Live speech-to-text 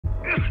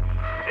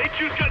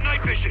HQ's got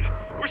night vision.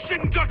 We're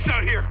sitting ducks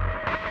out here.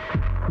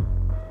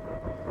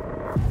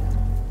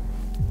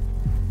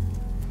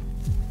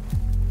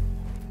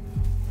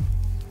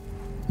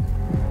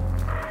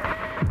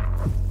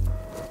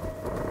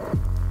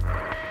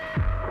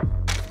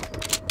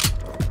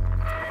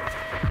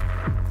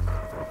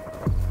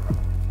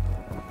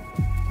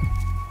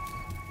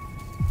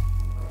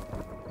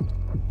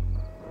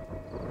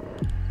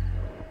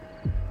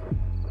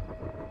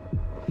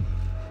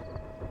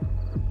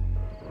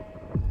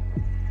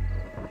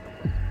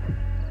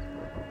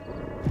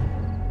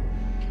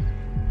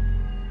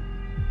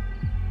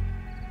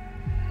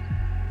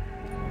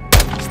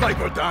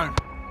 Sniper down.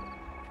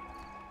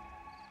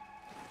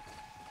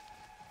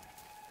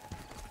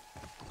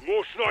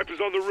 More snipers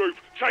on the roof.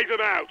 Take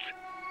them out.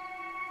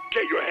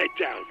 Get your head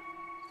down.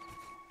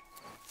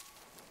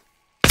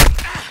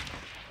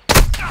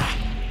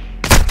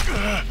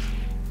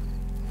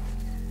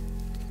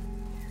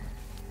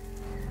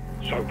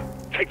 Soap,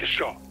 take the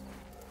shot.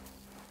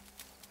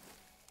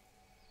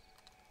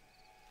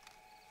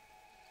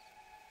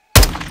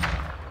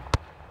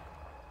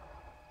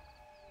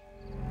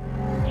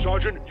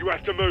 Sergeant, you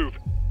have to move.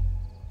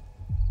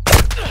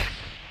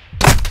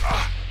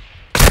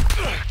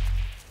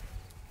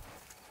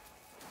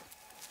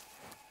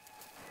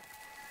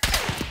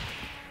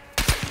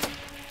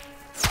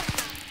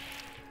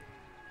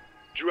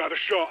 Do you have a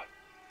shot?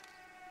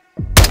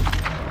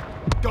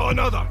 Got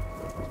another.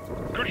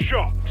 Good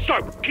shot.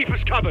 Soap, keep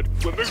us covered.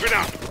 We're moving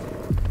up.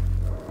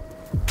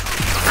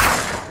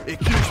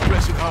 AQ's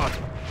pressing hard.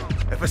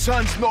 If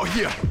Hassan's not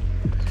here,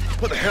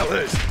 what the hell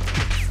is?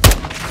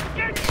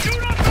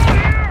 Shoot us out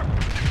here!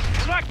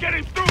 We're not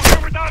getting through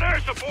here without air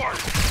support!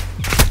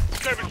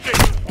 7-6,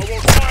 I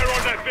won't fire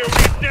on that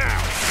building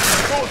now!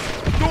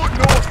 Don't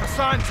know if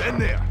Hassan's in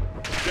there.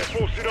 They're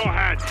forcing our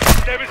hands.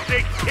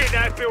 7-6, hit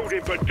that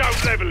building, but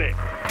don't level it!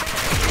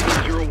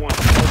 0-1,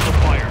 also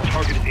fire.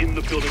 Target is in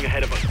the building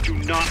ahead of us. Do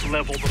not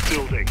level the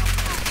building. 6,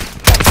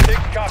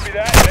 copy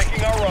that.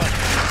 Making our run.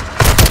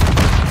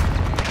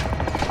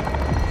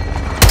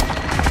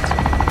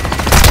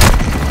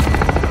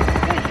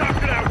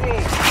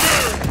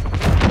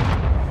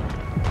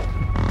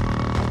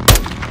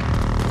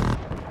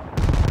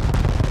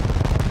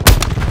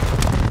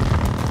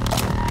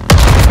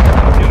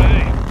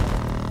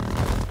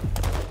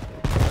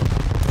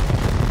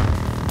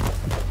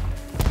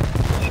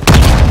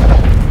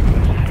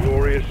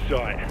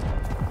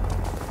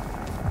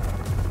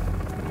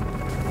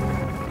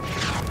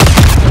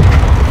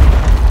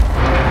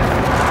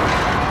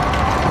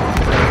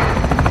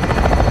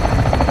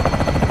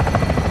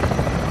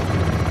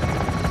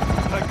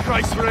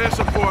 For air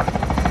support.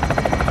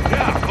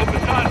 Yeah, hope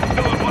Hassan's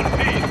still in one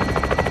piece.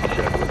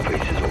 Several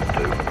pieces will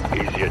do.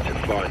 Easier to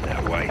find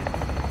that way.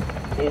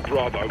 All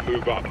Bravo,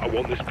 move up. I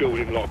want this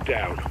building locked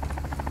down.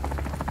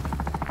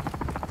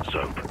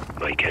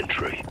 Soap, make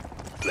entry.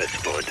 Let's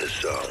find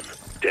Hassan.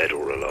 Dead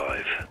or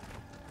alive.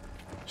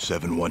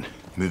 7-1,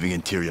 moving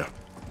interior.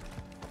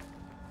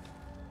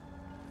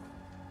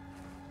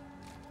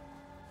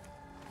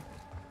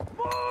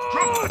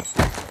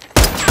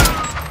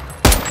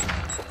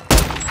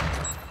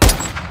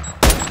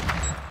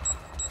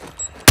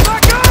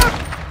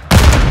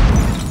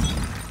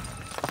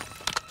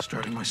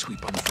 Starting my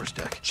sweep on the first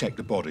deck. Check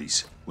the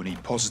bodies. We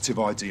need positive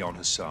ID on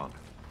Hassan.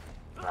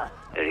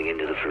 Heading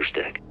into the first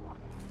deck.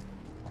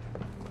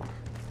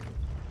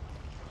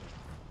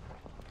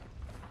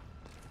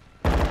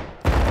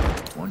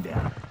 One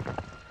down.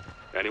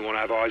 Anyone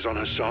have eyes on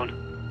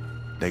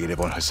Hassan? Negative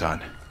on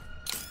Hassan.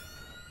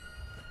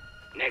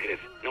 Negative.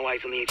 No eyes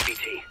on the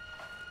HVT.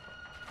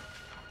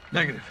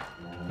 Negative.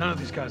 None of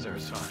these guys are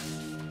Hassan.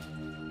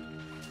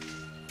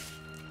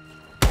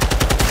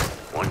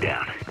 One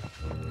down.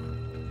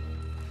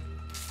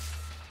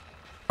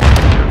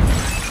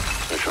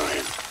 Let's try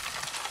him.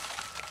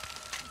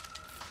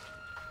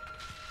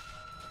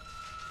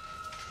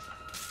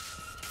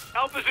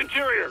 Alpha's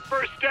interior,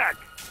 first deck.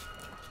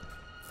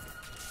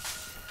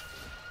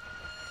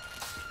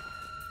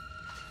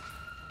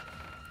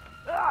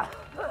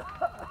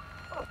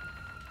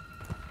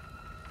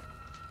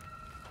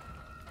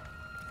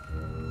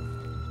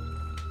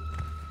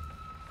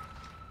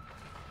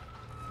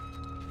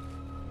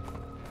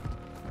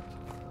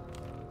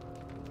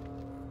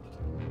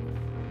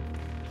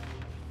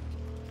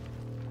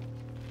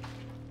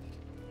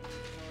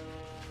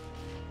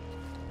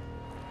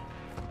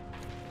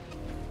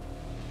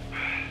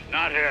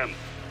 Not him.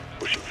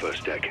 Pushing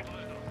first deck.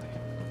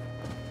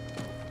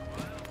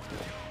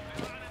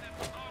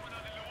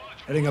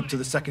 Heading up to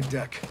the second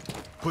deck.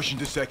 Pushing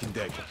to second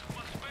deck.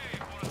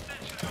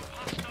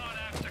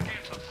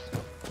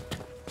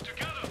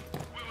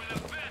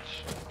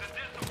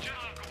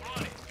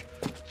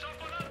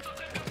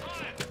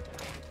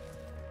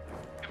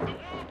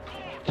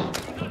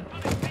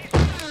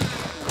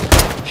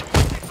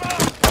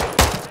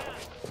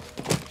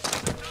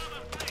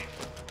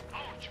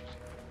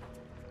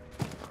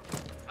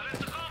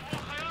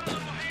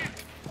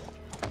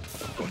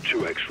 Got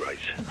 2 X-rays.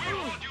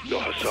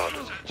 Not Hassan.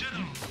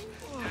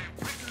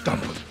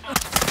 Dump him.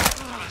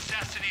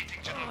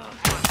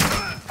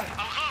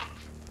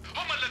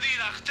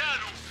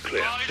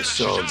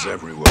 Hassan's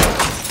everywhere.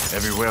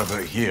 Everywhere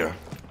but here.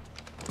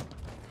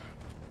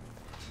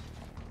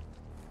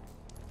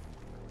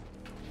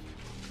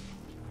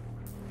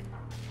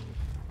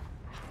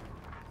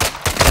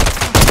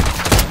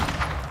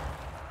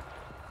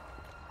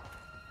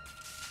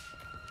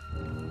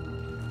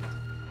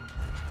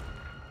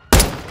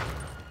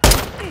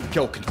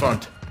 Kill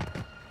confirmed.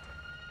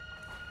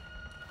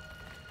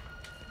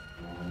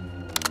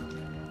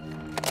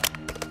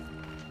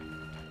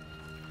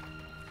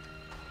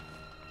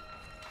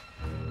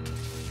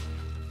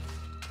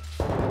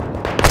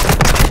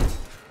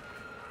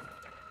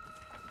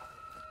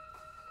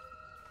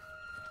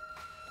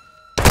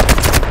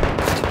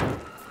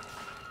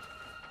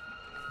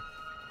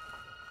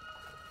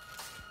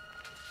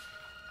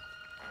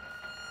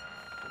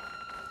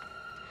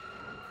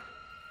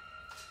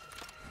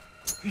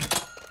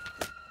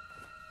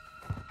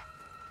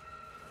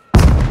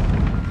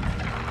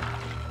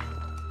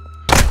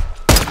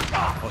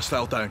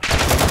 Hostile down.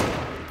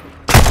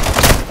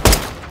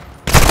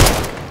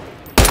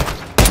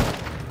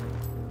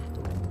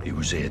 He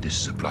was here.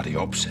 This is a bloody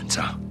op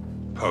center.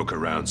 Poke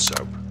around,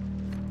 Soap.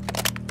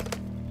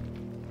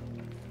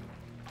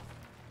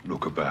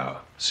 Look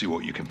about. See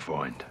what you can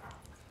find.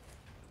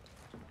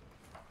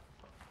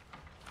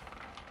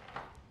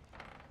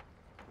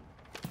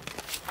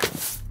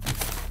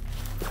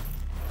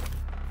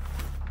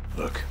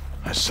 Look,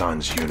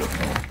 Hassan's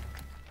uniform.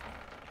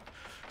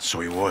 So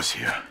he was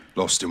here.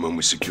 Lost him when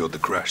we secured the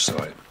crash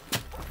site.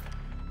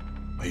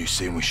 Are you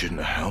saying we shouldn't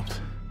have helped?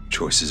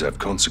 Choices have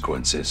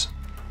consequences.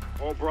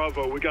 All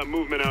Bravo, we got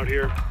movement out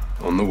here.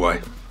 On the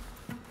way.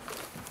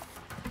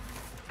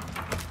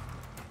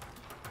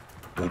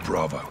 All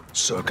Bravo,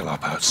 circle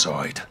up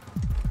outside.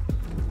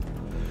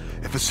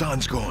 If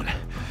Hassan's gone,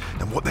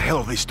 then what the hell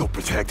are they still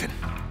protecting?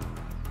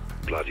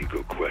 Bloody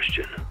good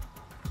question.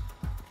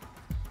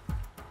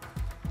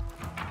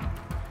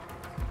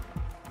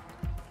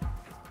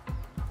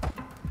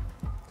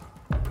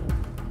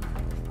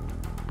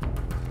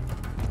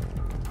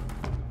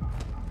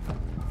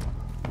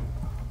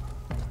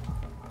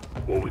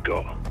 What we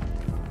got?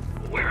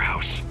 A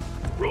warehouse.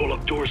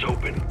 Roll-up doors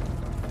open.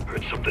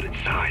 Heard something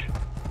inside.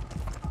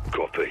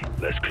 Copy.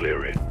 Let's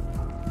clear it.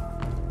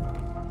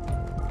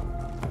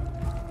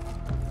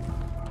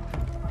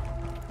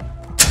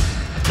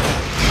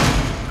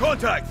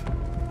 Contact!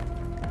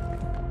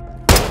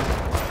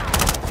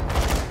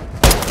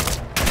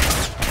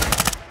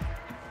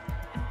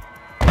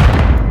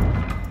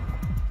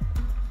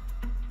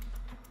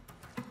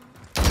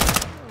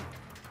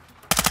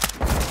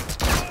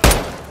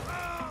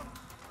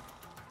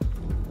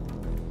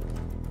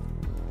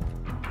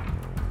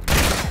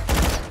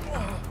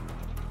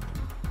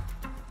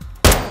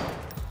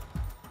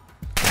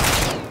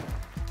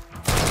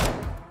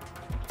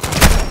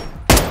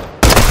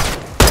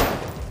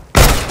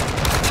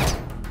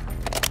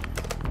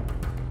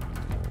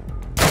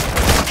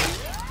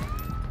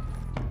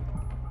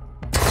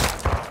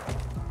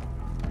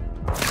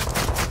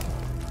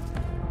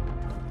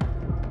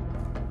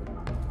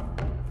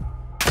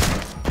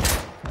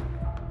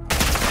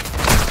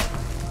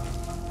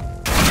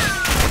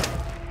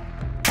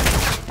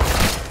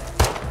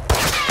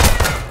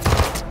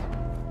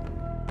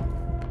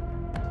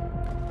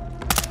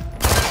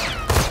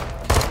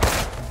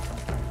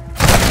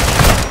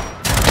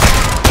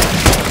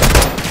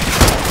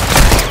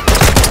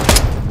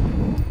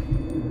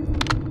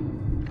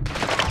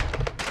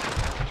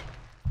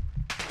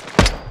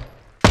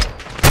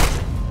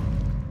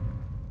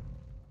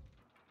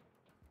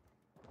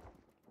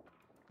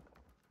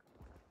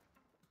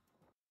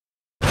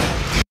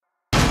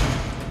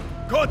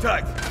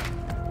 Contact!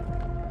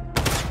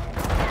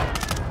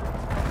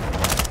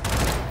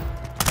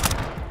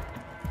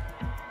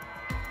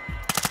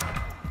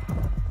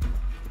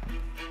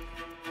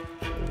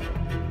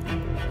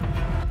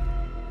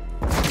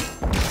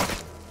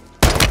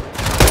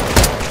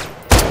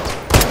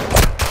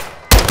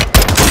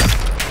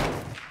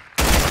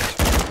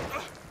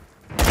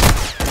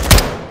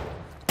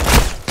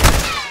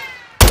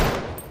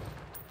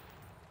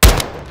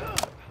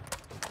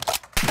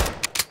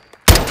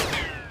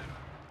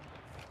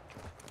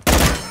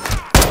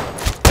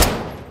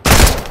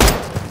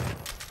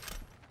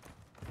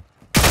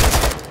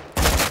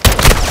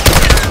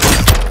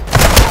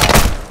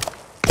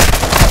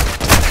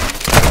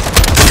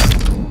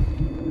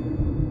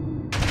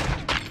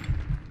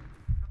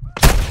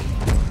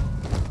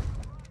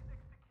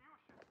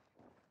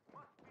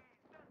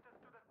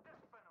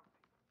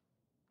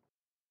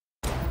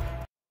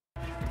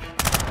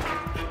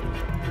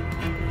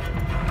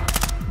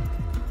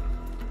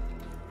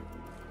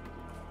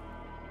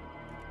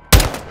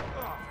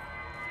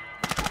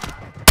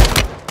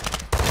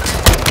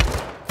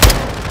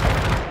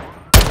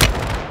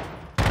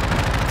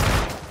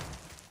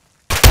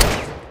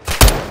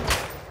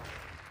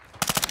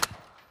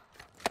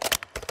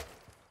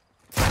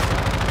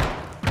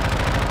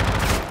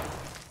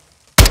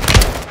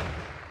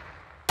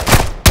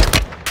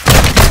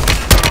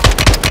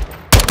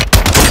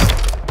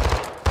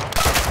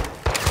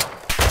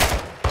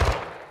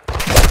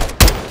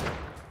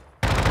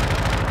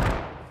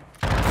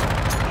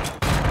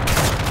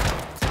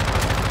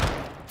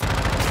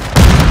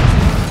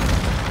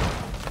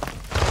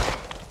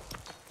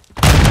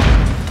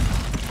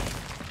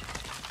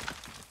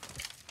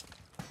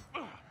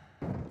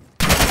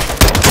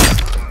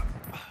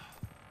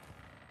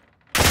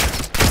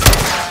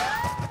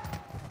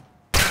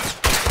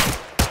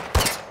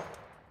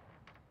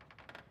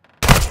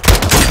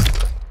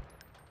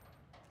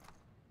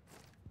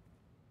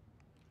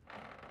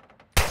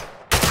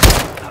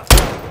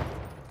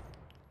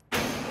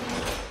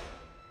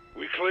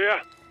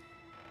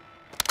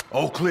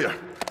 All clear.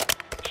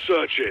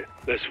 Search it.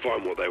 Let's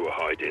find what they were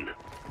hiding.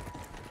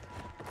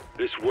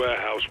 This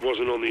warehouse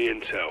wasn't on the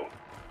intel.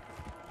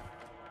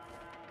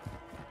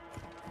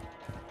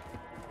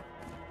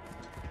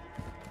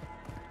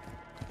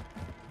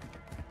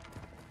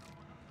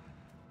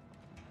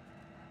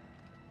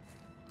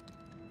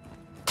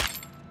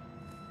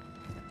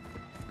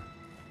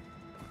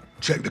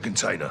 Check the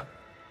container.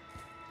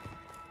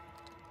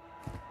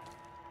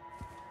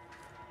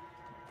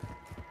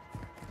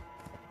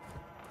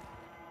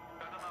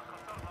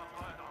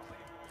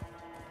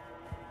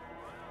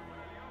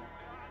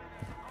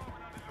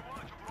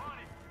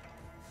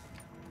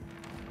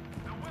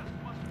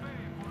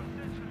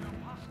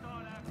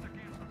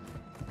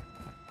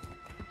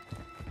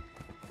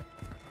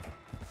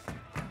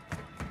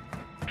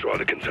 Try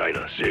the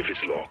container, see if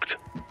it's locked.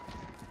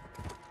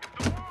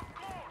 The world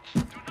courts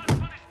do not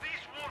punish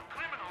these war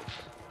criminals.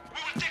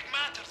 We will take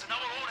matters in our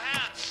own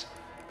hands.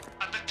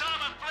 At the time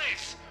and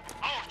place of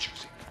our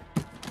choosing.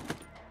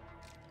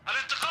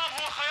 الانتقام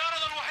هو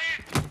خيارنا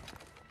الوحيد.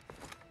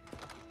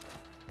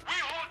 We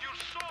hold your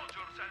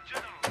soldiers and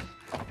generals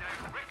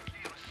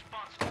directly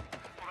responsible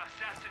for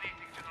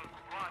assassinating General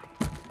Kubrani.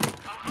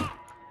 الغرب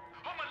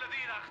هم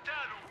الذين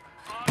اغتالوا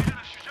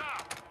قائدنا الشجاع.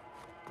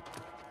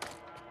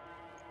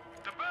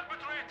 The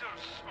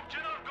perpetrators of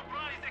General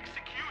Kubrani's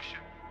execution.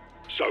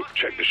 So,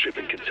 check the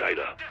shipping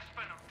container. Death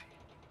penalty.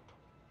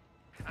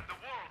 And the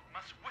world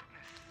must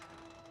witness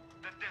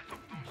the death of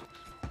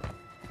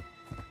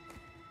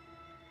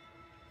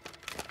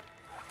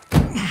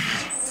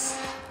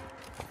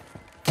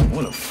those.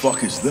 What the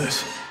fuck is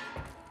this?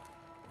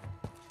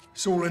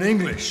 It's all in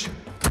English.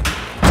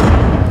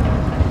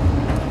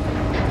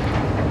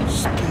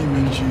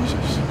 Steaming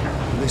Jesus.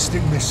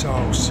 Ballistic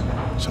missiles.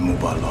 It's a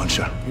mobile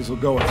launcher. These will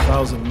go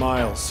 1,000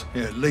 miles.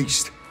 Yeah, at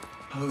least.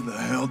 How the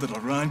hell did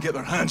Iran get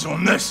their hands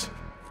on this?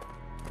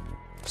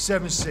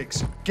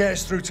 7-6, get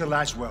us through to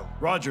Laswell.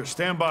 Roger,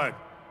 stand by.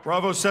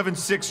 Bravo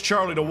 7-6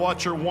 Charlie to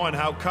Watcher 1,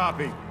 how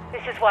copy?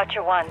 This is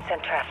Watcher 1,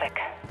 send traffic.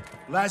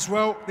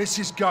 Laswell, this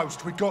is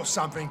Ghost. We got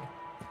something.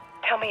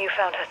 Tell me you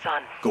found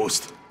Hassan.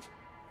 Ghost.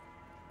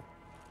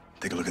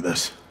 Take a look at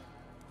this.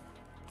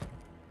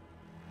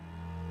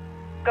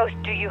 Ghost,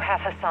 do you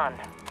have Hassan?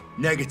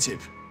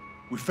 Negative.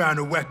 We found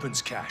a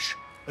weapons cache.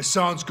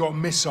 Hassan's got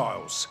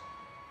missiles.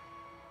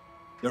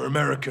 They're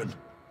American.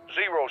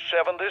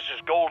 07, this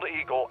is Gold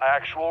Eagle.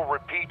 Actual,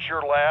 repeat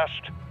your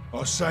last.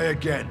 I'll say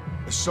again.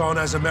 Hassan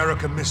has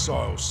American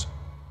missiles.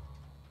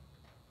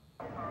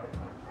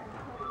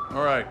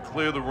 All right,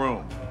 clear the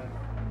room.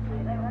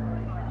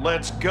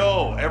 Let's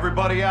go.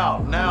 Everybody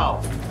out,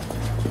 now.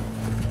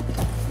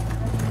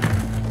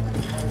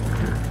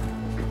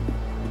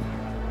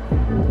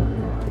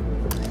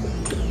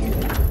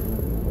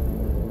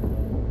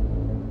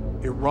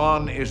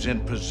 Iran is in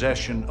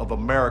possession of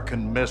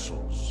American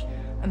missiles.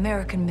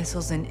 American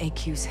missiles in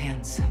AQ's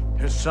hands.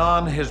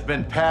 Hassan has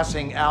been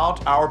passing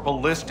out our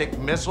ballistic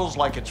missiles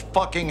like it's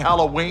fucking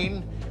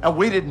Halloween, and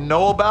we didn't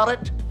know about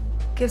it?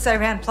 Gives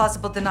Iran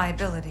plausible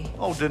deniability.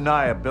 Oh,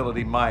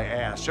 deniability my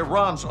ass.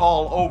 Iran's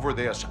all over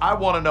this. I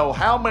want to know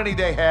how many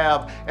they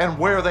have and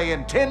where they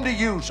intend to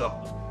use them.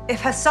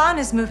 If Hassan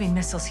is moving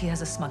missiles, he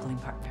has a smuggling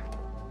partner.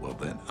 Well,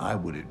 then I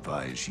would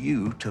advise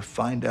you to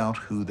find out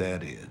who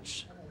that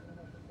is.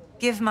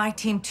 Give my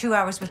team 2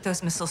 hours with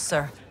those missiles,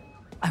 sir.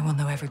 I will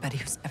know everybody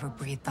who's ever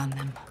breathed on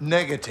them.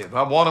 Negative.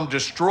 I want them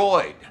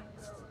destroyed.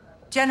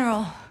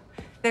 General,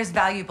 there's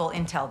valuable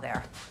intel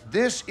there.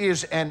 This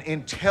is an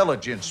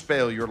intelligence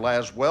failure,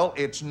 Laswell.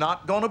 It's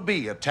not gonna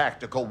be a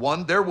tactical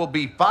one. There will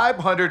be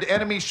 500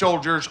 enemy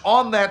soldiers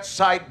on that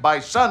site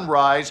by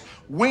sunrise.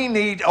 We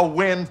need a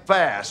win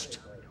fast.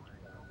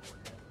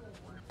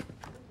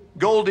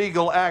 Gold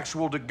Eagle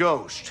actual to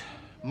Ghost.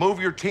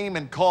 Move your team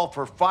and call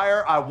for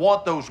fire. I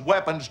want those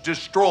weapons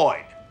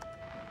destroyed.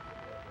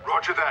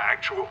 Roger that,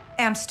 actual.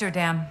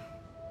 Amsterdam.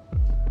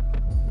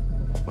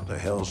 What the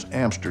hell's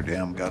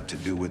Amsterdam got to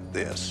do with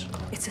this?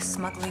 It's a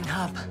smuggling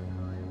hub.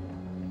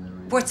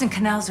 Ports and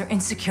canals are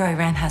insecure.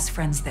 Iran has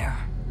friends there.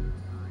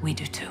 We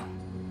do too.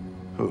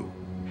 Who?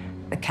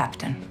 The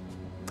captain.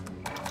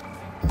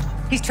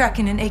 He's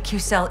tracking an AQ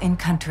cell in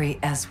country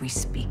as we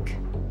speak.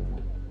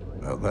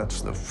 Well,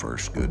 that's the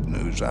first good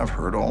news I've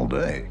heard all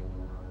day.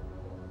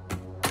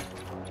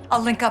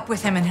 I'll link up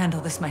with him and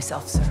handle this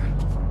myself, sir.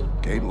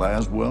 Kate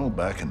Laswell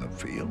back in the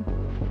field?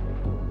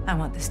 I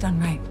want this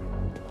done right.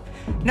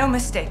 No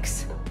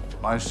mistakes.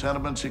 My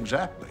sentiments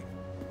exactly.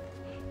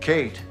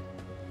 Kate,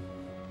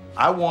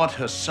 I want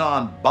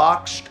Hassan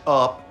boxed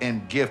up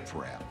and gift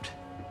wrapped.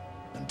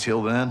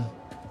 Until then,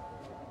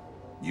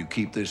 you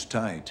keep this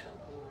tight.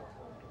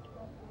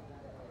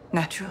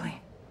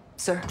 Naturally,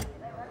 sir.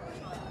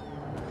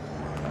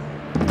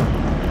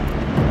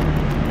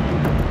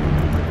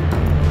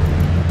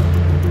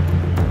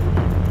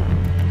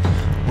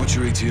 What's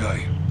your ETA?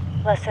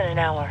 Less than an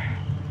hour.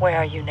 Where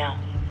are you now?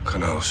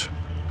 Canals.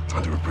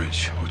 Under a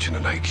bridge, watching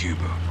an AQ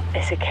boat.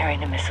 Is it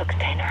carrying a missile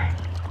container?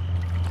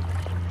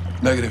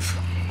 Negative.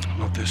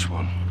 Not this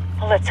one.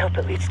 Well, let's hope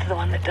it leads to the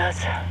one that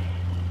does.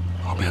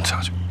 I'll be in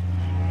touch.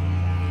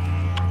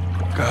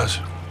 Guys.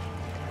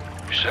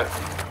 You set?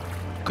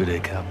 Good day,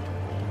 Cap.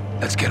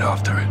 Let's get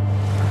after it.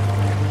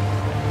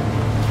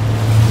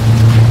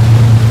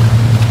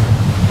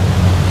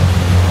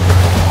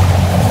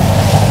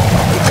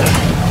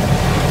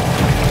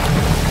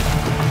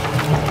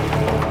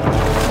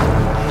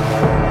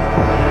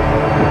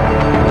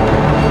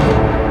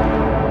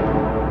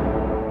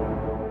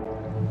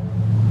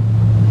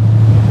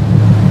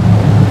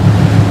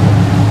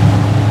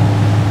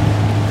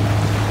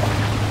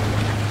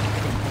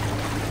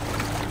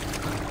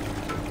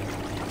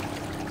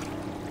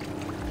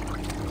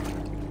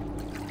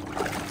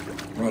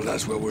 Right,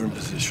 that's where we're in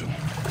position.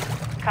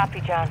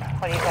 Copy, John.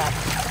 What do you got?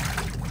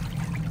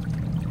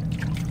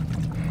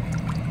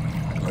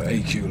 Got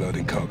AQ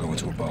loading cargo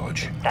into a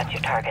barge. That's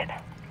your target.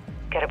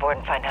 Get aboard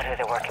and find out who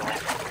they're working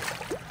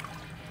with.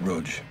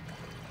 Rudge.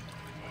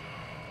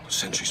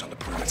 Sentries on the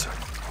perimeter.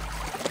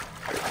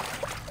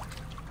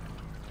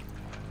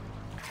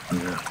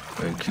 Yeah,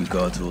 AQ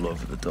guards all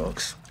over the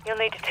docks. You'll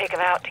need to take them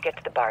out to get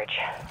to the barge.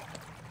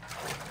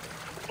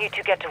 You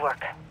two get to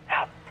work.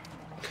 Out.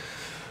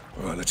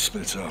 All right, let's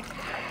split up.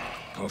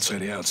 I'll take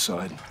the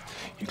outside.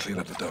 You clean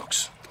up the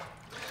docks.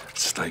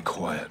 Stay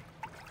quiet.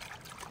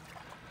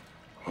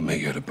 I'll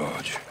meet you at the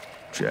barge.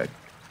 Check.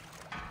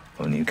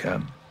 On you,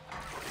 Cam.